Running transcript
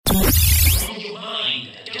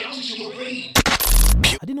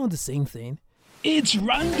Are they not the same thing? It's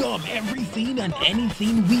random, everything and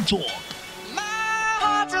anything we talk. My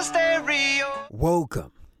heart's a stereo.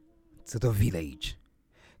 Welcome to the village.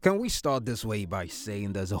 Can we start this way by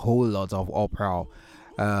saying there's a whole lot of uproar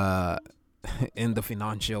in the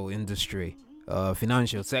financial industry,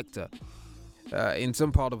 financial sector, in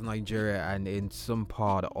some part of Nigeria and in some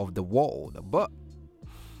part of the world. But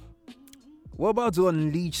we're about to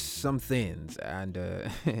unleash some things and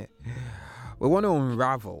we want to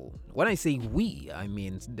unravel. When I say we, I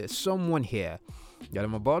mean there's someone here that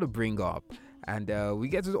I'm about to bring up, and we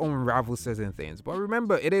get to unravel certain things. But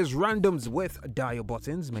remember, it is Randoms with Dio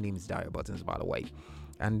Buttons. My name is Dio Buttons, by the way.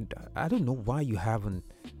 And I don't know why you haven't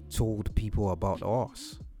told people about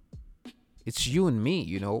us. It's you and me,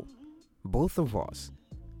 you know, both of us.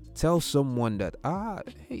 Tell someone that,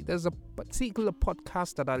 hey, there's a particular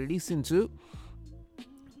podcast that I listen to.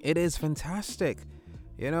 It is fantastic.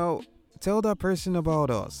 You know, tell that person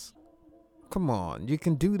about us. Come on, you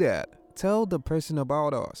can do that. Tell the person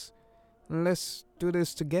about us. Let's do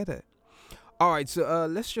this together. All right, so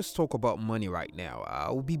let's just talk about money right now.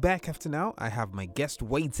 We'll be back after now. I have my guest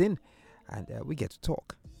waiting, and we get to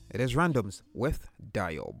talk. It is Randoms with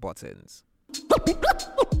Dio Buttons.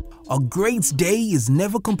 A great day is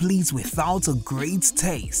never complete without a great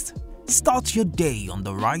taste. Start your day on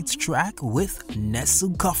the right track with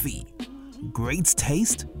Nestle Coffee. Great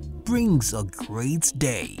taste brings a great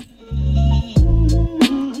day.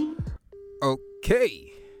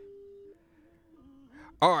 Okay.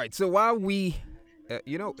 All right, so while we,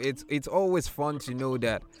 it's always fun to know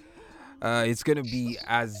that it's going to be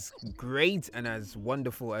as great and as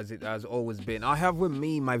wonderful as it has always been. I have with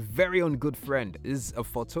me my very own good friend. He's a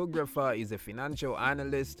photographer, he's a financial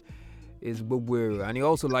analyst, he's Bubweru, and he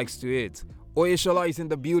also likes to eat. Oyeshola is in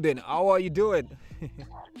the building. How are you doing?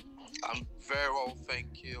 I'm very well,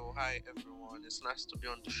 thank you. Hi, everyone. It's nice to be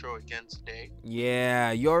on the show again today.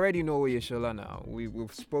 Yeah, you already know Oyeshola now.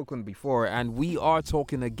 We've spoken before, and we are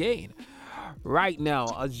talking again. Right now,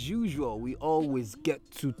 as usual, we always get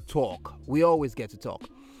to talk.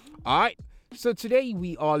 All right, so today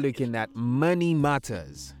we are looking at money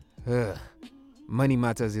matters. Money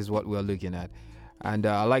matters is what we're looking at. And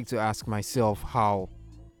I like to ask myself how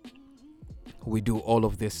we do all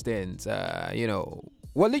of these things.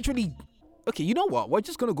 We're literally... Okay, you know what? We're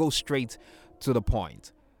just going to go straight to the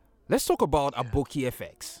point. Let's talk about Aboki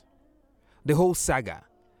FX. The whole saga.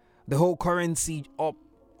 The whole currency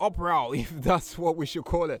uproar, if that's what we should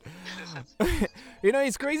call it.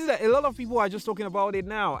 It's crazy that a lot of people are just talking about it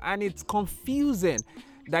now, and it's confusing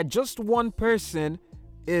that just one person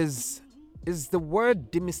is the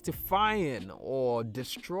word demystifying or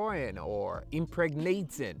destroying or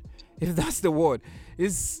impregnating, if that's the word,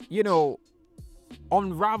 is,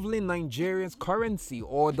 unraveling Nigeria's currency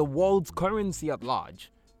or the world's currency at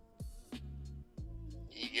large.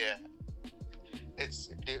 Yeah. It's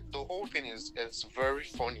the whole thing is it's very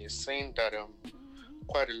funny. It's saying that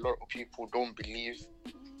quite a lot of people don't believe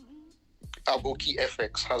Aboki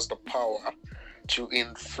FX has the power to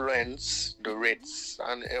influence the rates,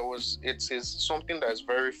 and it is something that is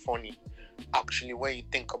very funny actually when you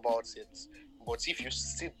think about it. But if you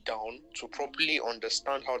sit down to properly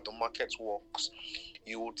understand how the market works,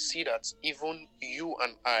 you would see that even you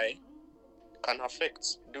and I can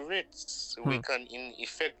affect the rates. We can, in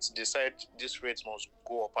effect, decide this rate must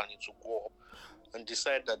go up and it will go up, and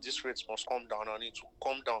decide that this rate must come down and it will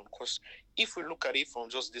come down. Because if we look at it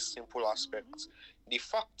from just this simple aspect, the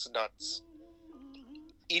fact that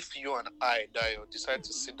if you and I, Dio, decide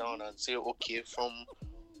to sit down and say, okay, from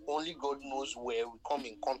only God knows where we come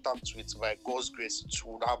in contact with, by God's grace, it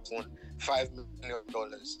would happen $5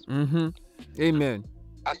 million. Amen.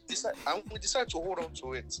 And we decide to hold on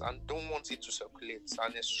to it and don't want it to circulate,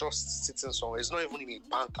 and it's just sitting somewhere. It's not even in a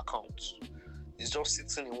bank account. It's just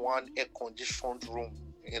sitting in one air-conditioned room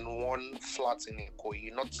in one flat in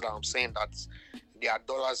Ikoyi. Not that I'm saying that there are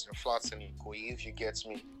dollars in flats in Ikoyi, if you get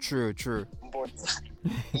me. True. But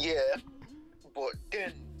yeah, but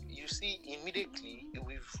then you see immediately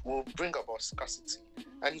we'll bring about scarcity,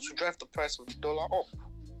 and it will drive the price of the dollar up.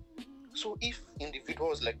 So if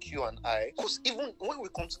individuals like you and I, because even when we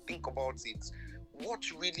come to think about it, what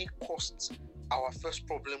really caused our first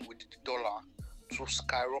problem with the dollar to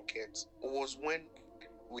skyrocket was when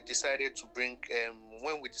we decided to bring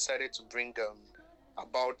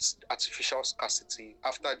about artificial scarcity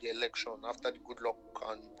after the election, after the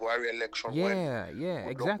Goodluck and Buhari election. Yeah, when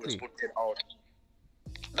exactly. was voted out.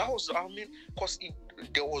 That was, because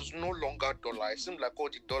there was no longer dollar. It seemed like all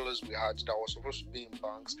the dollars we had that was supposed to be in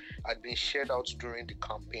banks had been shared out during the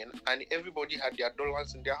campaign, and everybody had their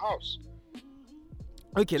dollars in their house.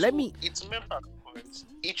 Okay, so let me... It's meant that point,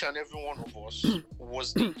 each and every one of us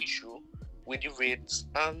was the issue with the rates,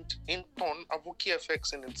 and in turn, Aboki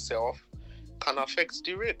FX in itself can affect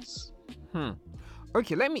the rates.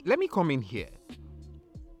 Okay, let me come in here.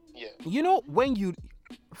 Yeah. You know, when you,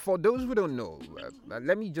 for those who don't know,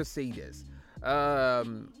 let me just say this.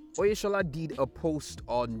 Oyeshola did a post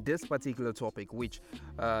on this particular topic, which,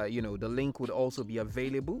 the link would also be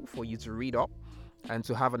available for you to read up and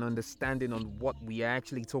to have an understanding on what we are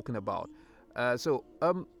actually talking about. So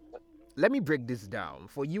let me break this down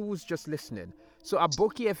for you who's just listening. So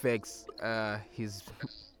Aboki FX is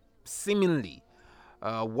seemingly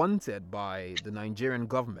wanted by the Nigerian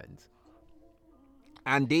government,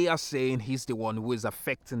 and they are saying he's the one who is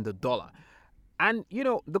affecting the dollar. And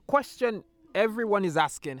the question everyone is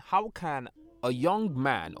asking, how can a young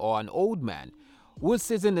man or an old man who's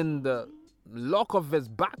sitting in the lock of his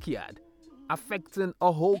backyard affecting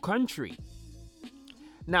a whole country?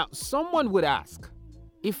 Now, someone would ask,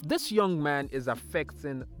 if this young man is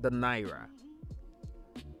affecting the naira,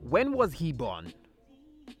 when was he born?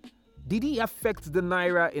 Did he affect the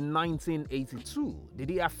naira in 1982? Did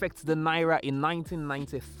he affect the naira in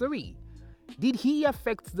 1993? Did he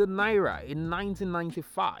affect the naira in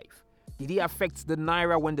 1995? Did he affect the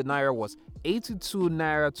naira when the naira was 82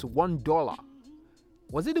 naira to $1?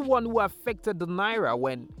 Was he the one who affected the naira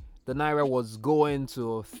when the naira was going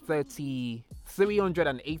to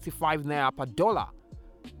 385 naira per dollar?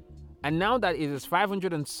 And now that it is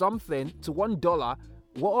 500 and something to $1,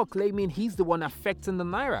 what are claiming he's the one affecting the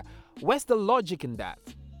naira? Where's the logic in that?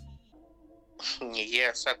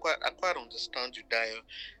 Yes, I quite understand you, Dio.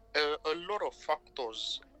 A lot of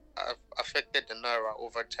factors have affected the naira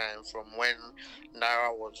over time, from when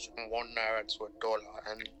naira was 1 naira to $1,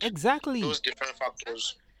 and exactly those different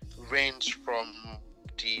factors range from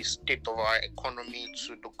the state of our economy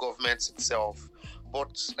to the government itself.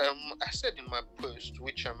 But I said in my post,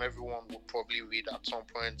 which everyone will probably read at some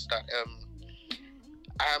point, that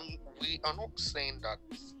we are not saying that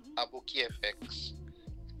Aboki FX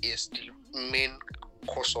is the main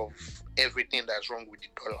cause of everything that's wrong with the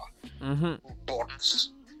dollar. But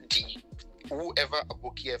whoever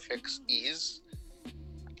Aboki FX is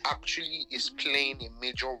actually is playing a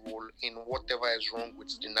major role in whatever is wrong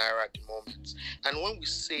with the naira at the moment. And when we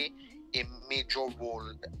say a major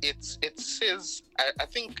role, it says, I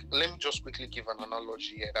think, let me just quickly give an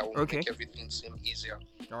analogy here that will make everything seem easier.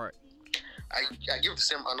 All right. I give the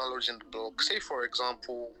same analogy in the blog. Say, for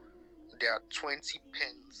example, there are 20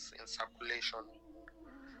 pens in circulation,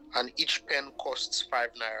 and each pen costs 5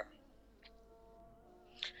 naira.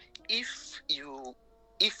 If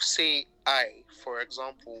say I, for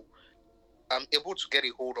example, I'm able to get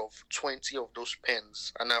a hold of 20 of those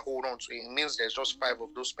pens and I hold on to it, it means there's just 5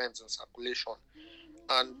 of those pens in circulation.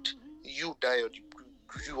 And you, Dio,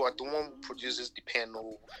 you are the one who produces the pen,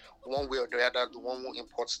 or one way or the other, the one who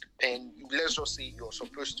imports the pen. Let's just say you're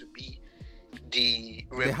supposed to be the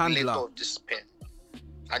regulator of this pen,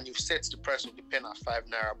 and you've set the price of the pen at 5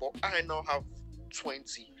 naira, but I now have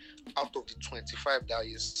 20 out of the 25 that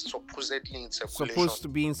is supposedly in circulation. Supposed to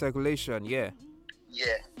be in circulation, yeah.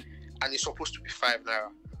 Yeah, and it's supposed to be 5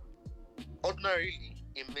 naira. Ordinarily,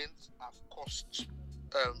 it means I've caused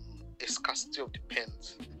a scarcity of the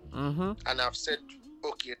pens. And I've said,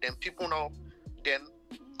 okay, then people now, then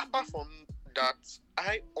apart from that,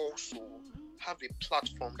 I also have a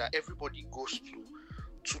platform that everybody goes to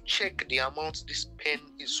check the amount this pen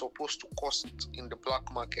is supposed to cost in the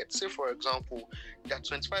black market. Say, for example, there are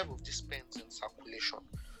 25 of these pens in circulation.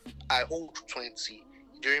 I hold 20.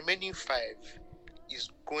 The remaining 5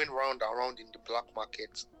 is going round in the black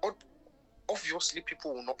market. Obviously,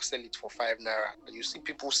 people will not sell it for 5 naira. You see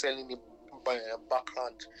people selling it by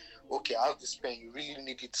backhand. Okay, I have this pen, you really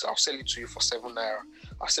need it, I'll sell it to you for 7 naira.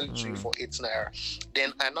 I'll sell it to you for 8 naira.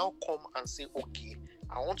 Then I now come and say, okay,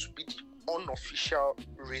 I want to be the unofficial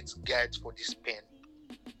rate guide for this pen.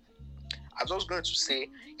 I'm just going to say,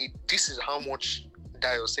 this is how much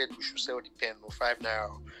Dio said we should sell the pen, or 5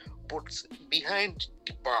 naira. But behind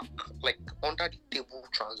the back, like under the table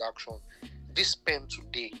transaction, this pen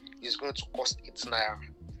today is going to cost 8 naira.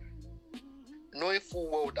 Knowing full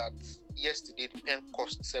well that yesterday the pen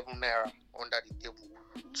cost 7 naira under the table.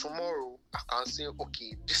 Tomorrow I can say,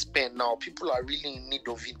 okay, this pen now, people are really in need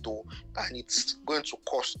of it though, and it's going to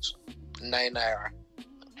cost 9 naira.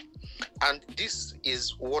 And this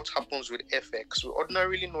is what happens with FX. We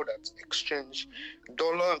ordinarily know that exchange,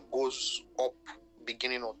 dollar goes up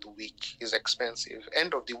beginning of the week, is expensive.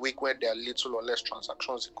 End of the week, where there are little or less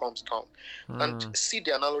transactions, it comes down. And see,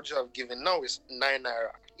 the analogy I've given now is 9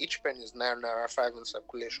 naira. Each pen is 9 naira, 5 in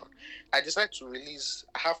circulation. I decide to release,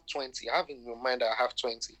 I have 20. I have in your mind that I have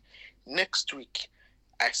 20. Next week,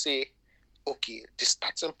 I say, okay, the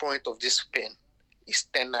starting point of this pen is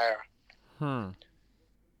 10 naira.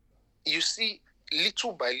 You see,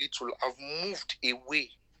 little by little, I've moved away,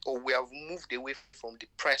 or we have moved away from the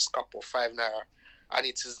price cap of 5 naira, and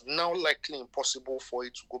it is now likely impossible for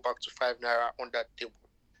it to go back to 5 naira on that table.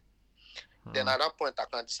 Then at that point, I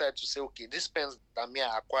can decide to say, okay, these pens that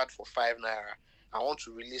I acquired for 5 naira, I want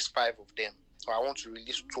to release 5 of them, or I want to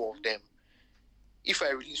release 2 of them. If I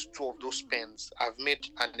release 2 of those pens, I've made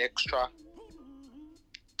an extra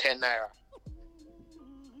 10 naira.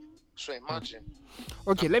 So imagine.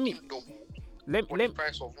 Okay, let me the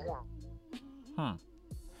price of one.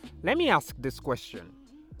 Let me ask this question,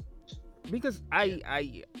 because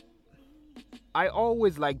I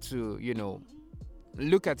always like to,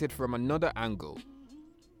 look at it from another angle,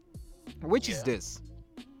 which is this.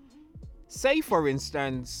 Say, for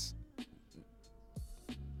instance,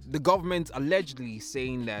 the government allegedly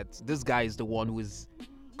saying that this guy is the one who is,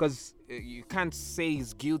 because you can't say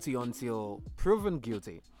he's guilty until proven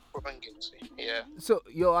guilty. Yeah. So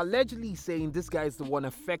you're allegedly saying this guy is the one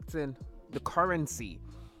affecting the currency.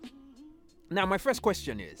 Now, my first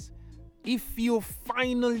question is, if you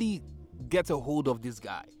finally get a hold of this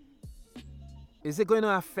guy, is it going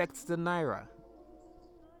to affect the naira?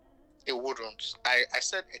 It wouldn't. I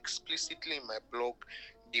said explicitly in my blog,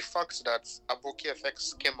 the fact that Aboki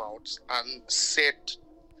FX came out and said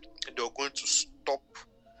they're going to stop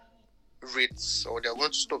rates, or they're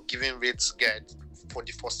going to stop giving rates guide for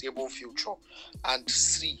the foreseeable future, and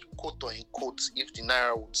see, quote unquote, if the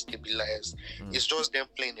naira would stabilize. It's just them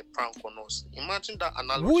playing a prank on us. Imagine that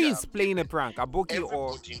analogy. Who is playing a prank? Aboki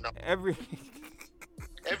or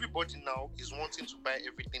everybody now is wanting to buy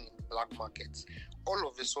everything in the black market. All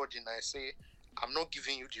of a sudden, I say, I'm not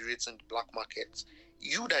giving you the rates in the black market.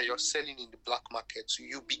 You that you're selling in the black market,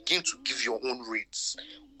 you begin to give your own rates.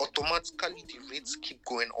 Automatically, the rates keep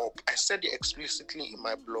going up. I said it explicitly in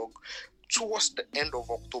my blog. Towards the end of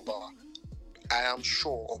October, I am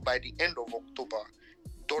sure, or by the end of October,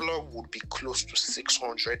 dollar would be close to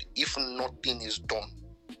 600 if nothing is done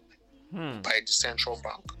by the central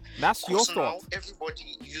bank. That's your thought. Now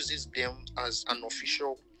everybody uses them as an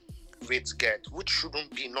official rate guide, which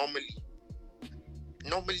shouldn't be normally.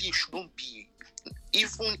 Normally, it shouldn't be.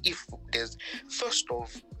 Even if there's, first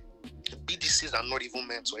off, BDCs are not even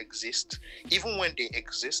meant to exist. Even when they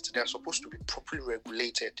exist, they are supposed to be properly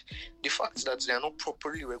regulated. The fact that they are not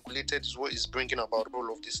properly regulated is what is bringing about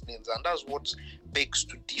all of these things, and that's what begs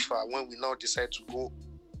to differ when we now decide to go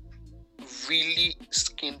really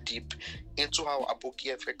skin deep into how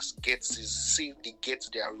Aboki FX say they get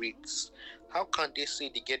their rates. How can they say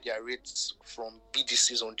they get their rates from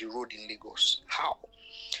BDCs on the road in Lagos? How?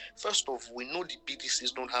 First off, we know the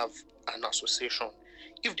BDCs don't have an association.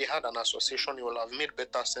 If they had an association, it would have made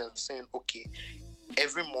better sense saying, okay,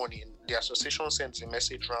 every morning the association sends a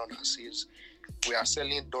message around and says, we are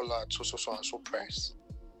selling dollar at so and so price.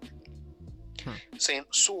 Saying,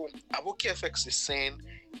 so Aboki FX is saying,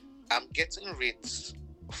 I'm getting rates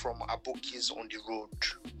from Abokis on the road,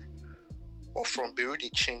 or from Bureau de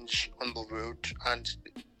Change on the road, and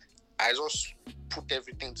I just put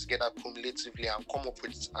everything together cumulatively and come up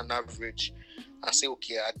with an average and say,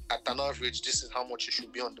 okay, at an average, this is how much it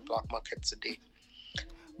should be on the black market today.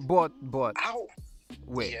 But how?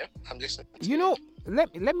 Wait, Yeah, I'm listening.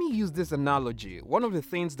 Let me use this analogy. One of the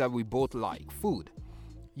things that we both like, food.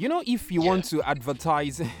 If you want to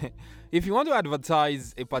advertise, if you want to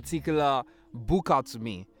advertise a particular booker to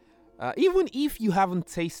me, even if you haven't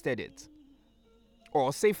tasted it,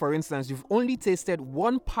 or say for instance you've only tasted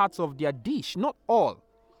one part of their dish, not all,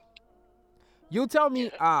 you tell me,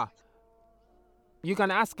 you can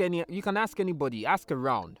ask anybody, ask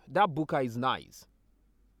around. That booker is nice.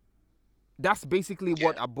 That's basically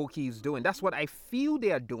what Aboki is doing. That's what I feel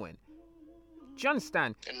they are doing. Do you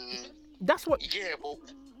understand? That's what. Yeah, but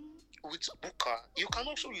with Booker, you can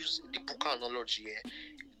also use the Booker analogy here.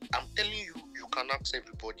 I'm telling you, you can ask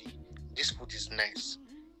everybody, this food is nice.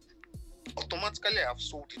 Automatically, I've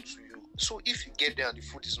sold it to you. So if you get there and the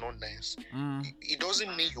food is not nice, it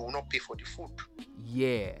doesn't mean you will not pay for the food.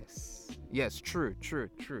 Yes, true.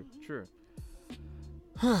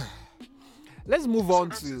 Let's move on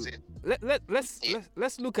to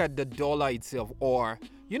let's look at the dollar itself. Or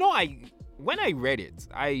when I read it,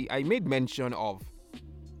 I made mention of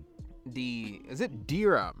is it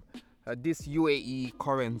dirham, this UAE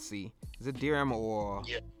currency. Is it dirham or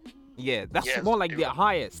that's more like the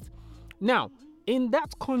highest. Now in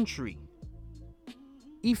that country,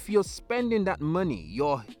 if you're spending that money,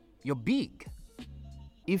 you're big.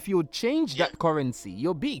 If you change Yeah. that currency,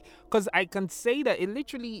 you're big. Because I can say that it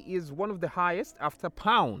literally is one of the highest after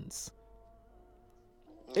pounds.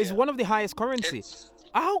 It's Yeah. one of the highest currency. It's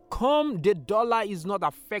How come the dollar is not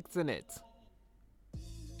affecting it?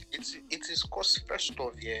 it is because first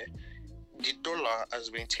of yeah, the dollar has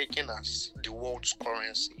been taken as the world's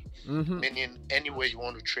currency, meaning anywhere you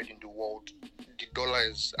want to trade in the world, the dollar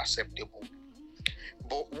is acceptable.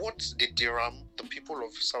 But what the dirham, the people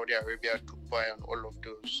of Saudi Arabia, Dubai, and all of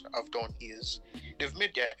those have done is they've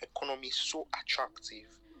made their economy so attractive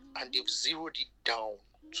and they've zeroed it down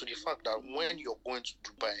to the fact that when you're going to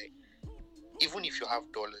Dubai, even if you have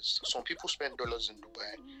dollars, some people spend dollars in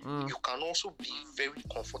Dubai, you can also be very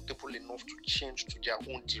comfortable enough to change to their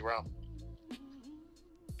own dirham.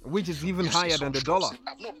 Which is even You see higher some than the shops dollar.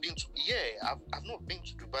 I've not been to, I've not been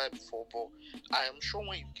to Dubai before, but I am sure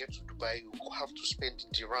when you get to Dubai, you will have to spend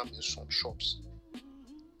the dirham in some shops,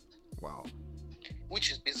 Wow.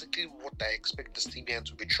 which is basically what I expect the CBN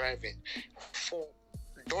to be driving. For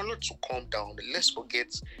dollar to come down, let's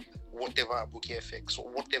forget whatever Abuki FX or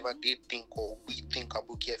whatever they think or we think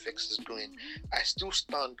Abuki FX is doing. I still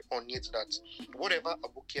stand on it that whatever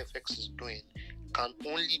Abuki FX is doing can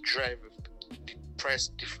only drive the price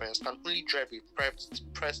difference, can only drive a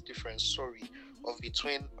price difference, of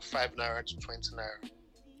between 5 naira to 20 naira.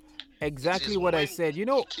 Exactly what I said. You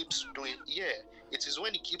know, It keeps doing, it is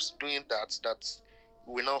when it keeps doing that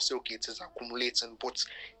we now say, okay, it is accumulating, but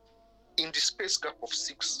in the space gap of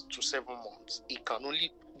 6 to 7 months, it can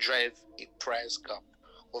only drive a price gap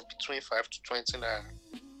of between 5 to 20 naira.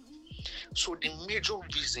 So the major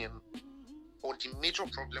reason or the major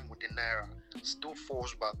problem with the naira still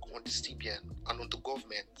falls back on the CBN and on the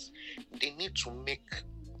government. They need to make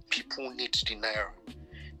people need the naira.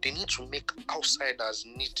 They need to make outsiders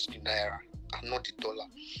need the naira and not the dollar.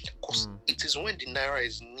 Because it is when the naira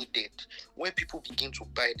is needed, when people begin to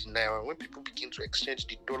buy the naira, when people begin to exchange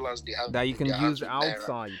the dollars they have that you in can their hands use with naira,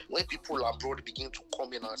 outside. when people abroad begin to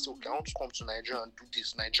come in and say, okay, I want to come to Nigeria and do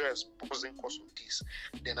this, Nigeria is proposing cost of this,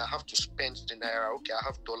 then I have to spend the naira. Okay, I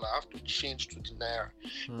have dollar, I have to change to the naira.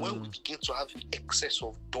 When we begin to have excess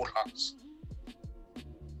of dollars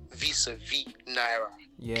vis-a-vis naira,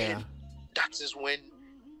 then that is when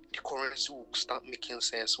the currency will start making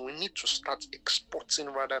sense. We need to start exporting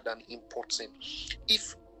rather than importing.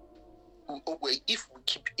 If we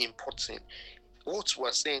keep importing, what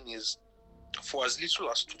we're saying is, for as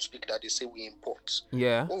little as toothpick that they say we import,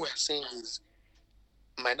 what we're saying is,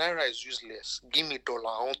 my naira is useless. Give me dollar,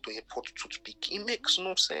 I want to import toothpick. It makes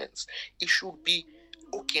no sense. It should be,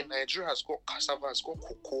 okay, Nigeria has got cassava, has got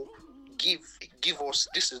cocoa. Give us,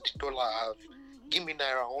 this is the dollar I have. Give me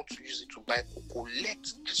naira, I want to use it to buy cocoa.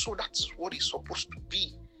 So that's what it's supposed to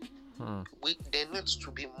be. There needs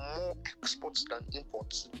to be more exports than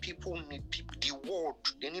imports. The world,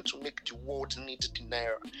 they need to make the world need the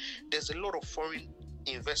naira. There's a lot of foreign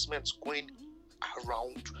investments going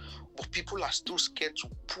around, but people are still scared to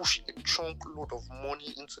push a chunk load of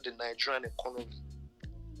money into the Nigerian economy.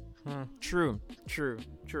 True.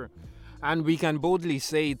 And we can boldly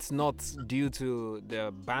say it's not due to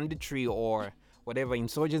the banditry or whatever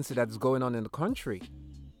insurgency that's going on in the country.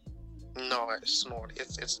 No, it's not.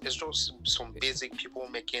 It's just some basic people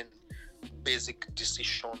making basic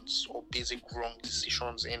decisions or basic wrong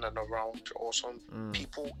decisions in and around, or some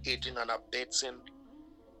people aiding and abetting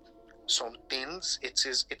some things. It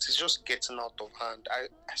is just getting out of hand.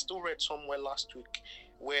 I still read somewhere last week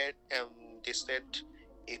where they said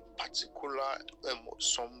a particular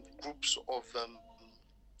some groups of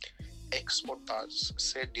exporters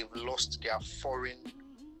said they've lost their foreign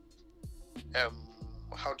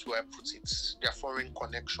how do I put it? Their foreign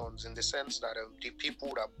connections, in the sense that the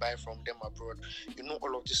people that buy from them abroad,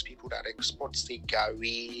 all of these people that export, say,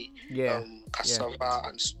 gari, cassava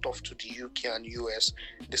and stuff to the UK and US,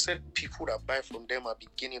 they said people that buy from them are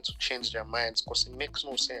beginning to change their minds, because it makes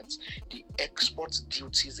no sense. The export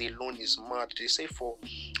duties alone is mad. They say for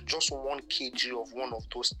just 1 kg of one of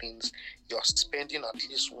those things, you're spending at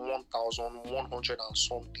least 1,100 and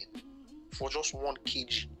something for just 1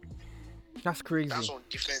 kg. That's crazy. That's on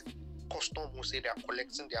different. Custom will say they are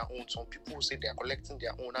collecting their own. Some people will say they are collecting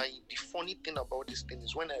their own. And the funny thing about this thing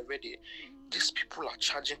is, when I read it, these people are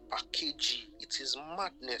charging per kg. It is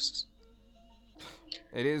madness.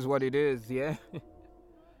 It is what it is, yeah.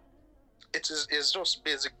 It's just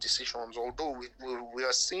basic decisions. Although we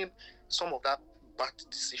are seeing some of that bad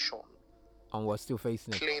decision, and we're still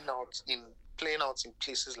facing it. playing out in playing out in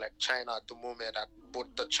places like China at the moment.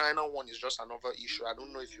 But the China one is just another issue. I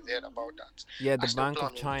don't know if you've heard about that. Yeah, the I still Bank plan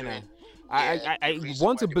of on China. doing- I the reason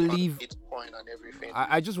want to why they plan believe. Bitcoin and everything.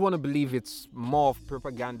 I just want to believe it's more of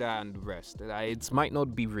propaganda and the rest. It might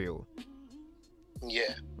not be real.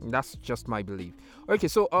 Yeah. That's just my belief. Okay,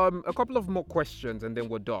 so a couple of more questions and then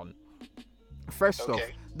we're done. First off,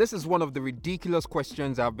 Okay. this is one of the ridiculous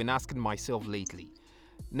questions I've been asking myself lately.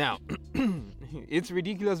 Now, it's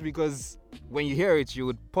ridiculous because when you hear it, you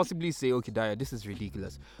would possibly say, okay, Daya, this is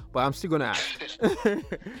ridiculous. But I'm still going to ask.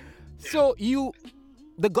 So,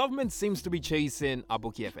 the government seems to be chasing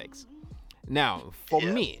Aboki FX. Now, for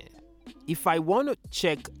Yeah. me, if I want to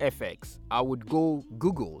check FX, I would go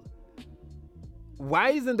Google.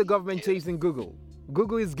 Why isn't the government chasing Google?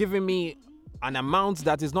 Google is giving me an amount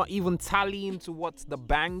that is not even tallying to what the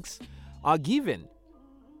banks are giving.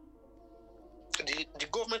 The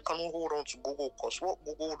government cannot hold on to Google because what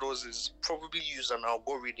Google does is probably use an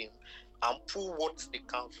algorithm and pull what they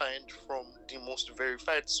can find from the most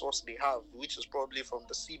verified source they have, which is probably from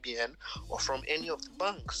the CBN or from any of the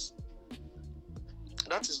banks.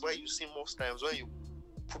 That is why you see most times when you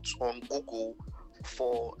put on Google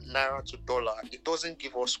for naira to dollar, it doesn't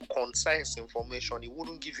give us concise information. It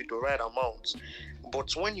wouldn't give you the right amount.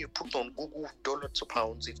 But when you put on Google dollar to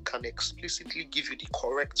pounds, it can explicitly give you the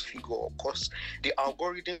correct figure because the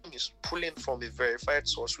algorithm is pulling from a verified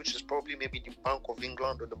source, which is probably maybe the Bank of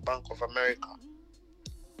England or the Bank of America.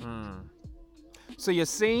 So you're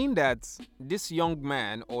saying that this young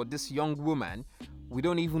man or this young woman, we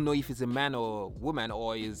don't even know if it's a man or woman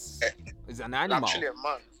or is an animal. Actually, a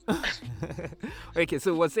man. Okay,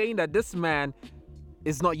 so we're saying that this man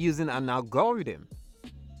is not using an algorithm.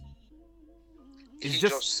 It's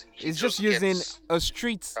He just using gets- a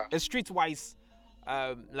streetwise,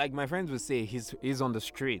 like my friends would say, he's on the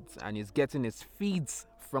streets and he's getting his feeds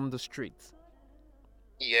from the streets.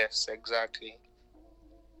 Yes, exactly.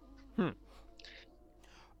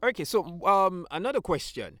 Okay, so another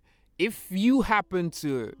question: if you happen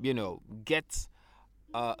to, get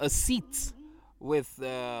a seat with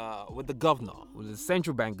the governor, with the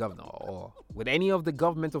central bank governor, or with any of the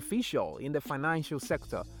government official in the financial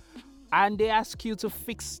sector, and they ask you to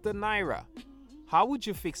fix the naira, how would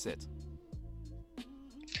you fix it?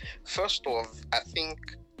 First off, I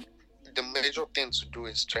think the major thing to do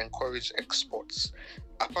is to encourage exports.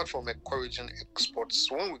 Apart from encouraging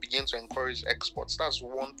exports, when we begin to encourage exports, that's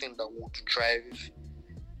one thing that would drive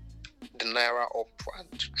the naira up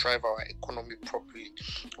and to drive our economy properly.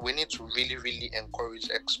 We need to really, really encourage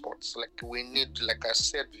exports. Like I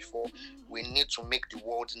said before, we need to make the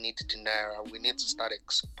world need the naira. We need to start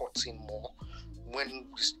exporting more.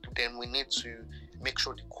 Then we need to make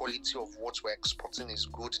sure the quality of what we're exporting is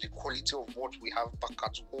good. The quality of what we have back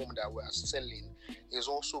at home that we are selling is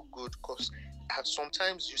also good, because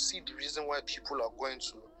sometimes you see the reason why people are going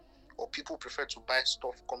to, or people prefer to buy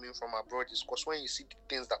stuff coming from abroad, is because when you see the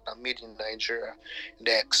things that are made in Nigeria,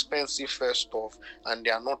 they're expensive first off, and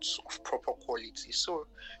they are not of proper quality. So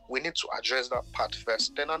we need to address that part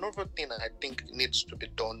first. Then another thing I think needs to be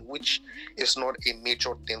done, which is not a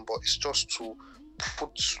major thing, but it's just to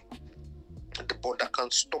put the board that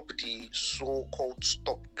can stop the so-called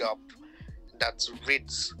stopgap that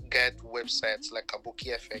rates guide websites like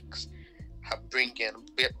Aboki FX have bringing.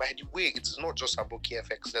 By the way, it's not just Aboki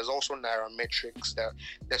FX. There's also Nairametrics.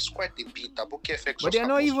 There's quite a bit. Aboki FX. But they're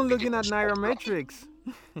not even looking at Nairametrics.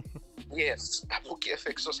 Yes, Aboki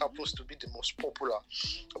FX just happens to be the most popular.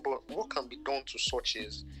 But what can be done to such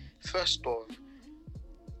is, first off,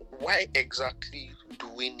 why exactly do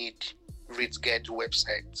we need rate guide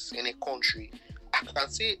websites in a country? I can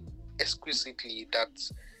say explicitly that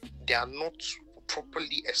they are not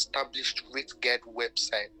properly established rate guide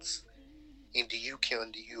websites in the UK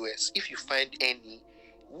and the US. If you find any,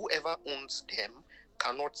 whoever owns them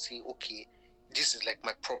cannot say, okay, this is like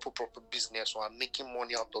my proper business, or I'm making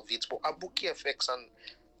money out of it. But Aboki FX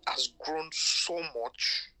has grown so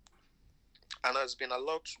much and has been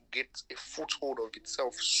allowed to get a foothold of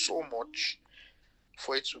itself so much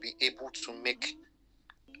for it to be able to make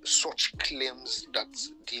such claims that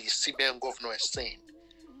the CBN governor is saying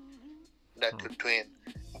that they're doing.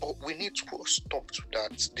 But we need to put a stop to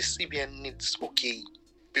that. The CBN needs,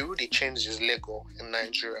 Peru, they changed is legal in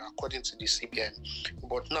Nigeria according to the CBN.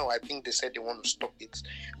 But now I think they said they want to stop it.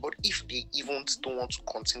 But if they even still want to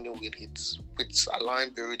continue with it, with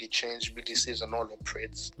allowing Peru to change BDCs and all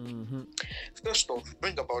operates, first off,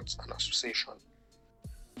 bring about an association.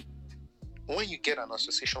 when you get an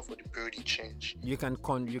association for the bureau de change, You can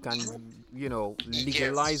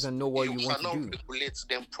legalize yes, and know what you want can now to do. regulate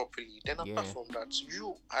them properly. Then Yeah. apart from that,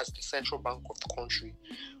 you as the central bank of the country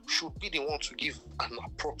should be the one to give an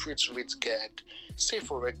appropriate rate guide. Say,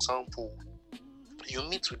 for example, you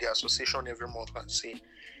meet with the association every month and say,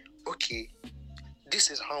 okay, this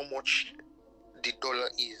is how much the dollar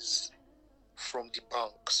is from the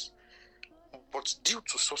banks, but due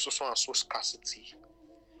to so and so scarcity,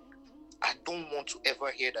 I don't want to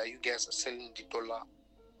ever hear that you guys are selling the dollar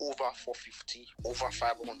over 450, over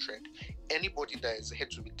 500. Anybody that is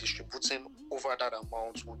ahead to be distributing over that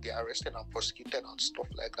amount will be arrested and prosecuted and stuff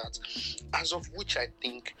like that. As of which I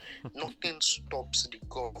think nothing stops the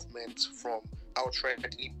government from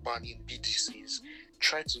outrightly banning BDCs.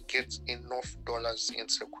 Try to get enough dollars in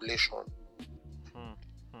circulation.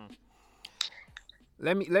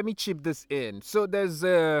 Let me chip this in. So there's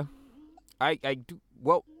I do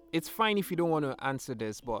well. It's fine if you don't want to answer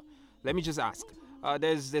this, but let me just ask.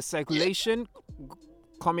 There's the circulation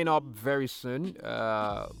coming up very soon.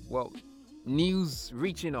 News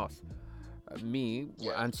reaching us,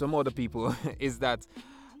 and some other people, is that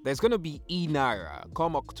there's going to be e-Naira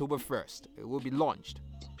come October 1st. It will be launched.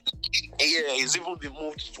 Yeah, it's even been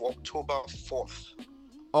moved to October 4th.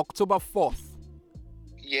 October 4th.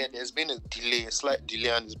 Yeah, there's been a slight delay,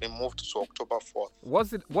 and it's been moved to October 4th.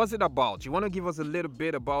 What's it about? You want to give us a little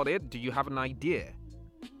bit about it? Do you have an idea?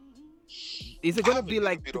 Is it going to be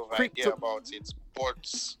like bit the of idea crypto? about it,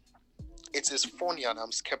 but it is funny and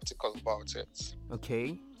I'm skeptical about it.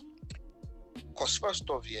 Okay. Because first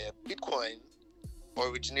off, Bitcoin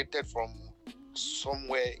originated from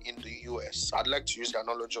somewhere in the US. I'd like to use the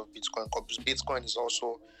analogy of Bitcoin because Bitcoin is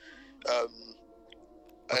also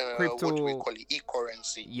crypto. what do we call it?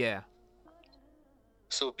 E-currency. Yeah.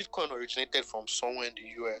 So Bitcoin originated from somewhere in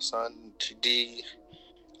the US, and the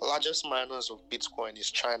largest miners of Bitcoin is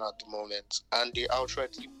China at the moment, and they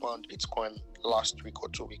outrightly banned Bitcoin last week or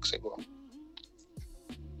 2 weeks ago.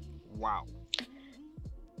 Wow.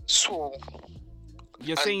 So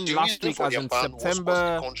You're and saying the last reason week, for as their in ban was 'cause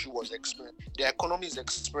September. the country was the economy is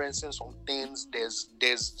experiencing some things. There's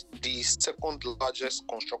the second largest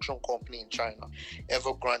construction company in China,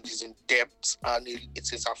 Evergrande, is in debt, and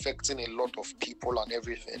it is affecting a lot of people and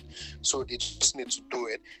everything. So they just need to do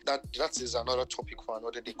it. That is another topic for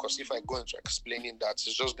another day. Because if I go into explaining that,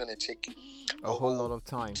 it's just going to take A whole lot of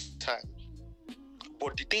time.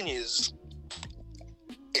 But the thing is,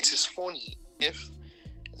 it is funny if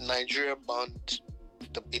Nigeria banned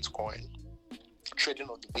the Bitcoin, trading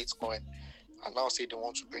of the Bitcoin, and now say they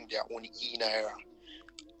want to bring their own e-Naira.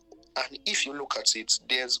 And if you look at it,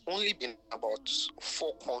 there's only been about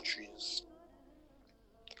 4 countries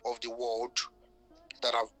of the world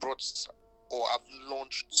that have brought or have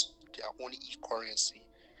launched their own e-currency.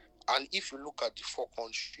 And if you look at the 4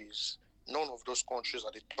 countries, none of those countries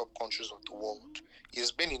are the top countries of the world.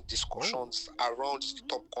 It's been in discussions around the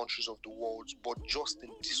top countries of the world, but just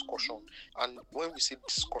in discussion. And when we say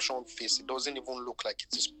discussion phase, it doesn't even look like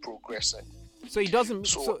it is progressing. So it doesn't.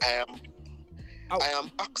 So I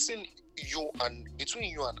am asking you, and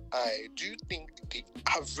between you and I, do you think the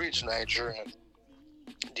average Nigerian,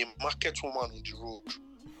 the market woman on the road,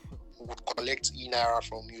 would collect e-Naira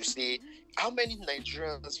from you? Say, how many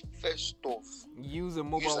Nigerians first off use a use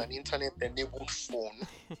mobile. an internet-enabled phone?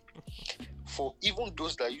 For even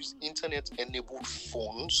those that use internet-enabled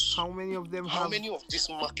phones, How many of them how have? many of these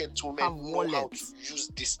market have women know how to wallets? use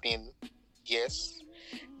this thing? Yes.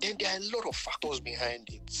 Then there are a lot of factors behind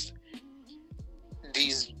it.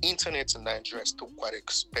 These internet in Nigeria is still quite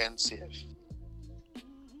expensive.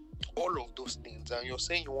 All of those things. And you're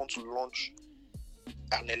saying you want to launch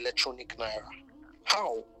an electronic Naira.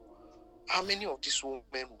 How? How many of these women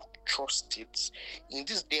would trust it in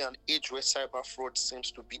this day and age where cyber fraud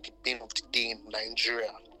seems to be the pain of the day in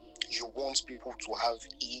Nigeria? You want people to have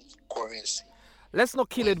e-currency. Let's not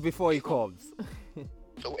kill it before it comes.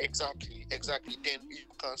 So exactly. Then you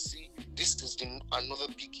can see this is another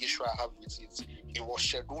big issue I have with it. It was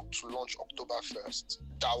scheduled to launch October 1st.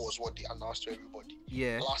 That was what they announced to everybody.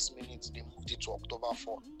 Yeah. Last minute, they moved it to October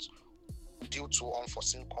 4th due to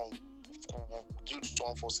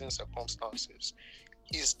unforeseen circumstances.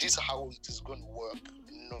 Is this how it is going to work?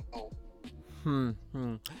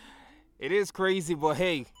 No. It is crazy, but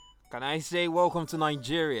hey, can I say welcome to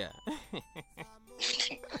Nigeria?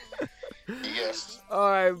 Yes. All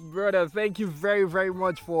right, brother. Thank you very, very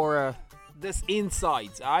much for this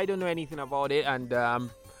insight. I don't know anything about it, and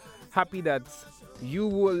I'm happy that you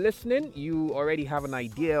were listening. You already have an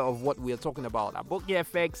idea of what we're talking about. Aboki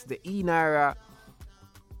FX, the e-Naira,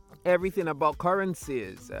 everything about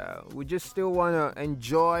currencies. We just still want to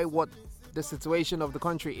enjoy what the situation of the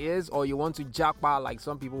country is, or you want to jackpot like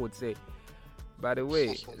some people would say. By the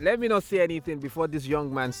way, let me not say anything before this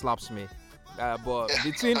young man slaps me. But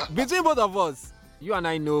between both of us, you and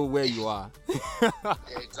I know where you are. Yeah,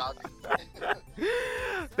 exactly.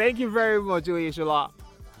 Thank you very much, Oyeshola.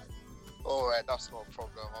 All right, that's no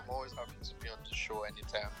problem. I'm always happy to be on the show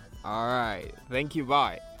anytime. All right. Thank you.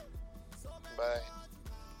 Bye. Bye.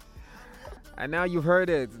 And now you've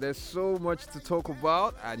heard it. There's so much to talk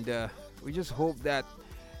about, and we just hope that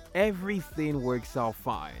everything works out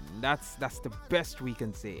fine. That's the best we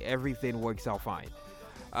can say. Everything works out fine.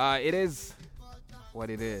 It is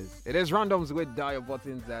what it is. It is Randoms with Dio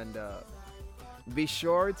Buttons, and be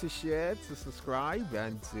sure to share, to subscribe,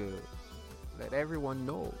 and to let everyone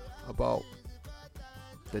know about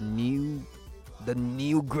the new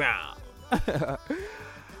ground.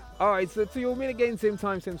 All right, so till you meet again, same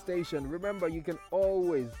time, same station. Remember, you can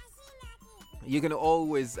always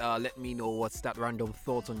let me know what's that random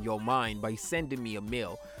thought on your mind by sending me a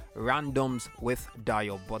mail.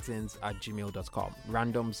 randomswithdialbuttons@gmail.com.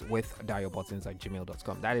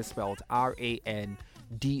 randomswithdialbuttons@gmail.com. That is spelled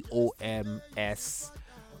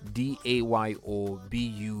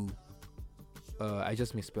RANDOMSDAYOBU. I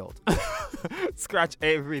just misspelled. Scratch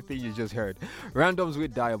everything you just heard.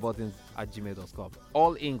 randomswithdialbuttons@gmail.com.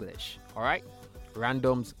 All English. All right.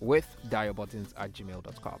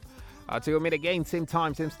 randomswithdialbuttons@gmail.com. Till we meet again, same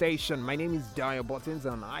time, same station. My name is Dio Buttons,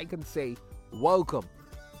 and I can say welcome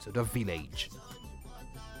to the village.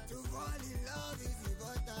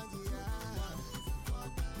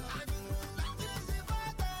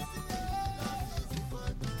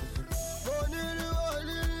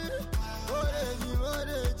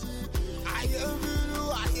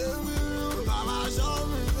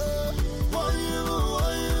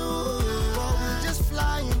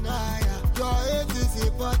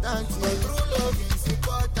 Important. True love is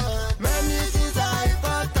important. Many things are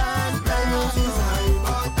important. Many things are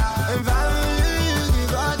important. And family is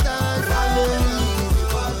important. Family is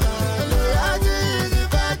important. And loyalty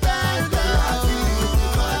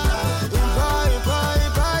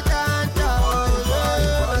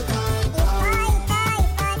is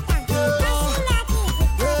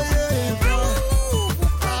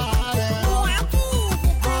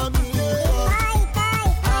important.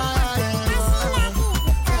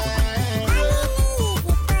 Loyalty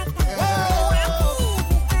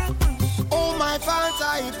is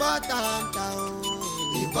important.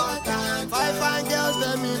 Important. Five fine girls,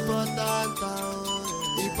 them important.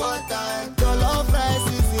 Important. Your love price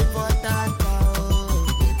is important.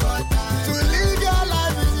 Important. To live your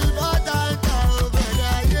life is important.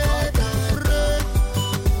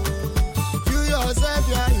 You yourself,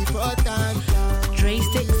 you are important. Dre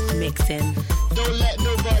Sticks mixing. Don't let